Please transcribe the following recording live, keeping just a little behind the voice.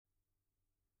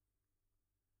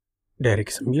Dari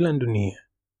kesembilan dunia,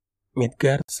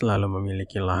 Midgard selalu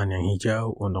memiliki lahan yang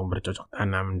hijau untuk bercocok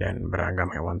tanam dan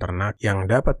beragam hewan ternak yang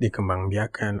dapat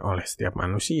dikembangbiakan oleh setiap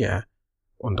manusia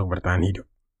untuk bertahan hidup.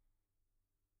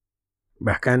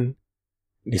 Bahkan,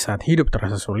 di saat hidup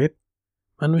terasa sulit,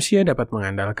 manusia dapat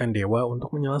mengandalkan dewa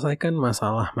untuk menyelesaikan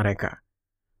masalah mereka,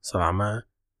 selama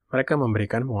mereka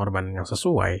memberikan pengorbanan yang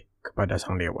sesuai kepada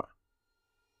sang dewa.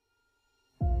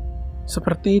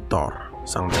 Seperti Thor,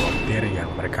 sang dewa petir yang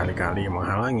berkali-kali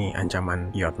menghalangi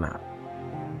ancaman Jotnar.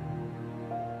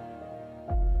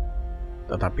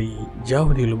 Tetapi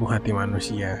jauh di lubuk hati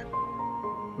manusia,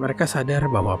 mereka sadar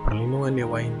bahwa perlindungan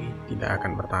dewa ini tidak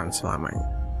akan bertahan selamanya.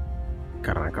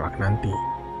 Karena kelak nanti,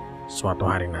 suatu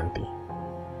hari nanti,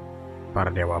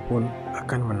 para dewa pun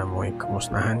akan menemui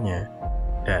kemusnahannya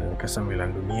dan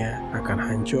kesembilan dunia akan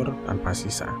hancur tanpa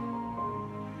sisa.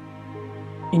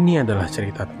 Ini adalah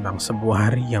cerita tentang sebuah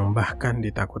hari yang bahkan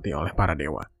ditakuti oleh para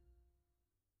dewa.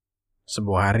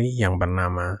 Sebuah hari yang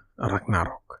bernama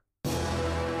Ragnarok.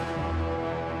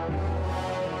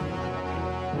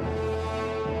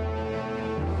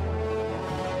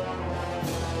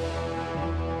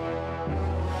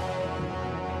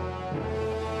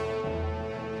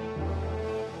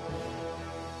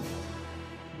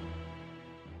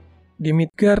 Di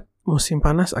Midgard, musim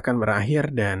panas akan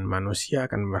berakhir dan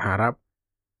manusia akan berharap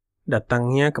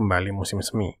datangnya kembali musim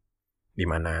semi, di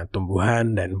mana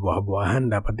tumbuhan dan buah-buahan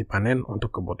dapat dipanen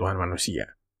untuk kebutuhan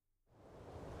manusia.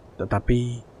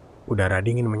 Tetapi, udara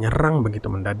dingin menyerang begitu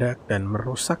mendadak dan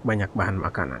merusak banyak bahan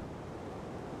makanan.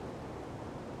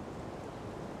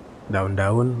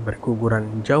 Daun-daun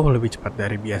berguguran jauh lebih cepat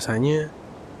dari biasanya,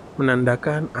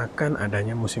 menandakan akan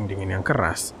adanya musim dingin yang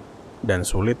keras dan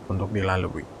sulit untuk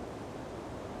dilalui.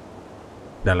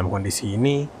 Dalam kondisi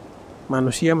ini,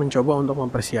 manusia mencoba untuk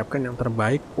mempersiapkan yang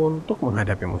terbaik untuk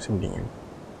menghadapi musim dingin.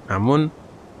 Namun,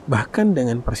 bahkan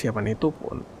dengan persiapan itu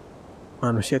pun,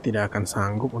 manusia tidak akan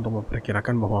sanggup untuk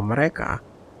memperkirakan bahwa mereka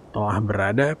telah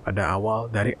berada pada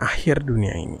awal dari akhir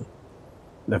dunia ini.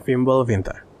 The Fimbul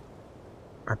Winter,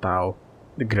 atau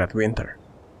The Great Winter.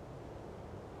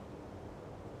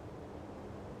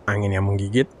 Angin yang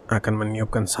menggigit akan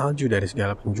meniupkan salju dari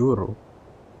segala penjuru.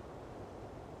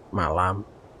 Malam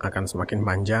akan semakin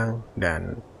panjang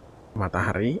dan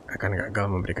matahari akan gagal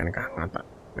memberikan kehangatan,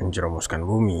 menjerumuskan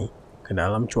bumi ke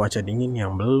dalam cuaca dingin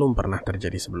yang belum pernah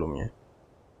terjadi sebelumnya.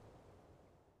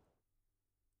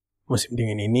 Musim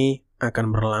dingin ini akan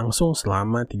berlangsung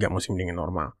selama 3 musim dingin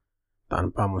normal,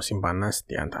 tanpa musim panas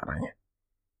di antaranya.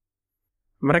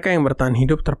 Mereka yang bertahan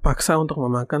hidup terpaksa untuk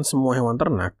memakan semua hewan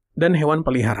ternak dan hewan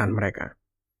peliharaan mereka.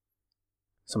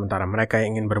 Sementara mereka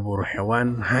yang ingin berburu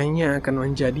hewan hanya akan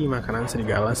menjadi makanan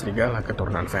serigala-serigala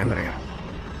keturunan Fenrir.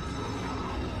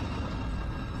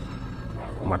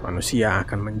 Umat manusia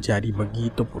akan menjadi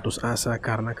begitu putus asa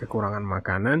karena kekurangan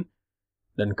makanan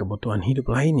dan kebutuhan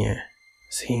hidup lainnya,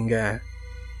 sehingga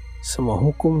semua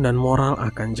hukum dan moral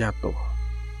akan jatuh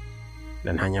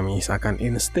dan hanya menyisakan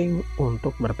insting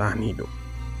untuk bertahan hidup.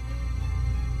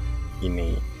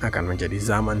 Ini akan menjadi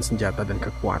zaman senjata dan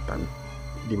kekuatan,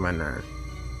 di mana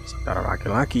saudara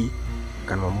laki-laki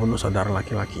akan membunuh saudara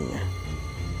laki-lakinya.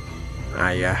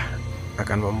 Ayah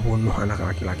akan membunuh anak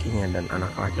laki-lakinya dan anak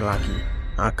laki-laki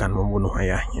akan membunuh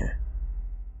ayahnya.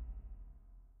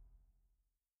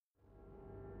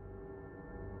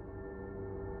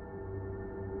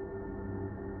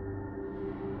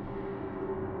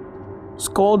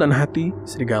 Skoll dan Hati,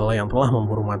 serigala yang telah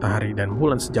memburu matahari dan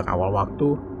bulan sejak awal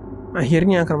waktu,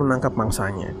 akhirnya akan menangkap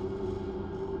mangsanya.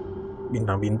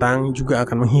 Bintang-bintang juga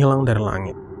akan menghilang dari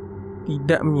langit,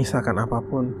 tidak menyisakan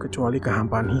apapun kecuali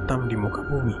kehampaan hitam di muka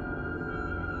bumi.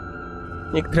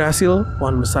 Yggdrasil,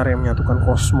 pohon besar yang menyatukan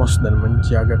kosmos dan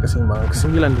menjaga keseimbangan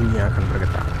kesembilan dunia akan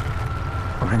bergetar,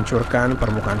 menghancurkan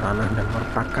permukaan tanah dan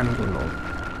meretakkan gunung.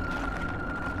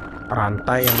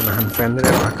 Rantai yang menahan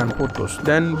Fenrir akan putus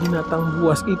dan binatang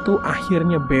buas itu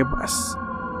akhirnya bebas,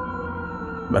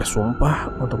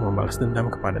 bersumpah untuk membalas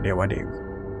dendam kepada dewa-dewi.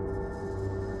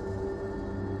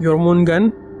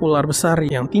 Jormungand, ular besar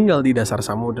yang tinggal di dasar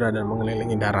samudera dan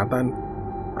mengelilingi daratan,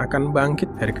 akan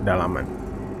bangkit dari kedalaman,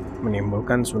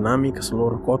 menimbulkan tsunami ke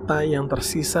seluruh kota yang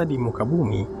tersisa di muka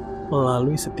bumi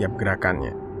melalui setiap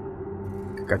gerakannya.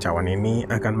 Kekacauan ini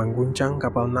akan mengguncang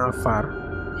kapal Nalfar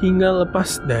hingga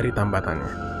lepas dari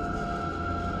tambatannya.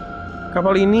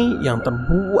 Kapal ini yang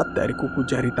terbuat dari kuku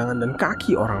jari tangan dan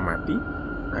kaki orang mati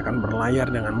akan berlayar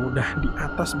dengan mudah di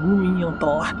atas bumi yang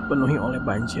telah dipenuhi oleh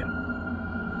banjir.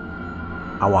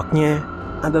 Awaknya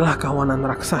adalah kawanan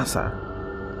raksasa,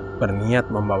 berniat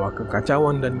membawa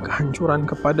kekacauan dan kehancuran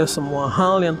kepada semua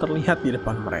hal yang terlihat di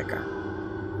depan mereka.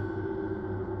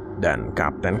 Dan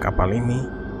kapten kapal ini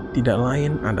tidak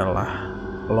lain adalah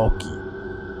Loki,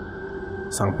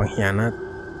 sang pengkhianat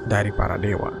dari para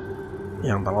dewa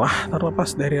yang telah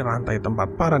terlepas dari rantai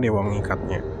tempat para dewa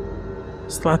mengikatnya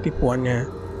setelah tipuannya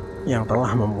yang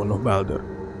telah membunuh Baldur.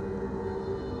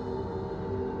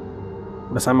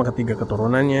 Bersama ketiga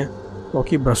keturunannya,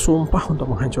 Loki bersumpah untuk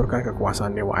menghancurkan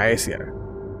kekuasaan dewa Aesir.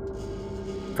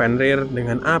 Fenrir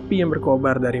dengan api yang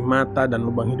berkobar dari mata dan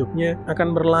lubang hidupnya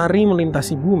akan berlari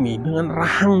melintasi bumi dengan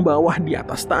rahang bawah di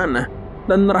atas tanah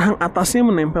dan rahang atasnya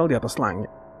menempel di atas langit,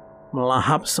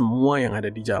 melahap semua yang ada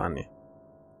di jalannya.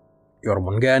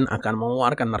 Jormungand akan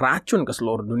mengeluarkan racun ke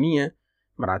seluruh dunia,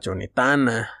 meracuni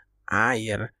tanah,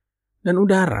 air, dan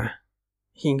udara,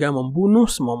 hingga membunuh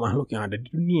semua makhluk yang ada di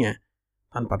dunia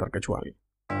tanpa terkecuali.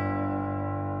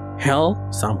 Hel,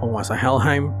 sang penguasa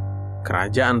Helheim,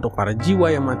 kerajaan untuk para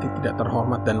jiwa yang mati tidak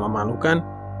terhormat dan memalukan,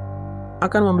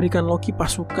 akan memberikan Loki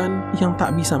pasukan yang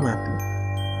tak bisa mati,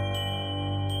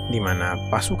 di mana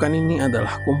pasukan ini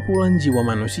adalah kumpulan jiwa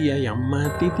manusia yang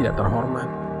mati tidak terhormat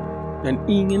dan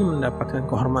ingin mendapatkan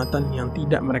kehormatan yang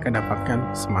tidak mereka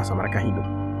dapatkan semasa mereka hidup.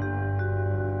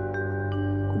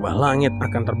 Kubah langit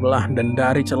akan terbelah dan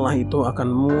dari celah itu akan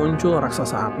muncul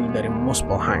raksasa api dari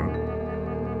Muspelheim.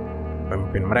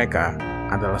 Pemimpin mereka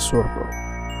adalah Surtur,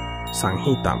 sang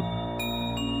hitam,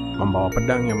 membawa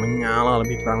pedang yang menyala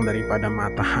lebih terang daripada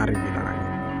matahari di tangannya.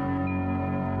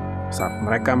 Saat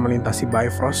mereka melintasi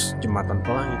Bifrost, jembatan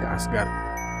pelangi ke Asgard,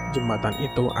 jembatan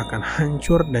itu akan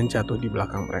hancur dan jatuh di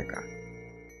belakang mereka.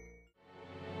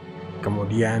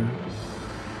 Kemudian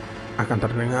akan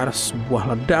terdengar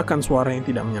sebuah ledakan suara yang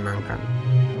tidak menyenangkan,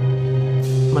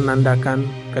 menandakan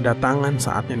kedatangan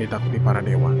saatnya ditakuti para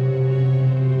dewa.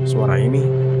 Suara ini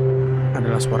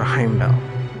adalah suara Heimdall,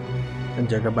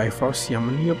 penjaga Bifrost yang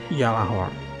meniup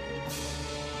Gjallarhorn.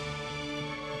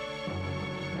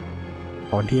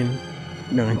 Odin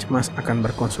dengan cemas akan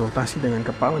berkonsultasi dengan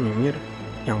kepala Mimir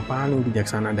yang paling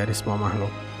bijaksana dari semua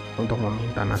makhluk untuk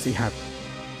meminta nasihat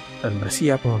dan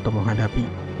bersiap untuk menghadapi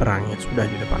perang yang sudah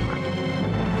di depan mata.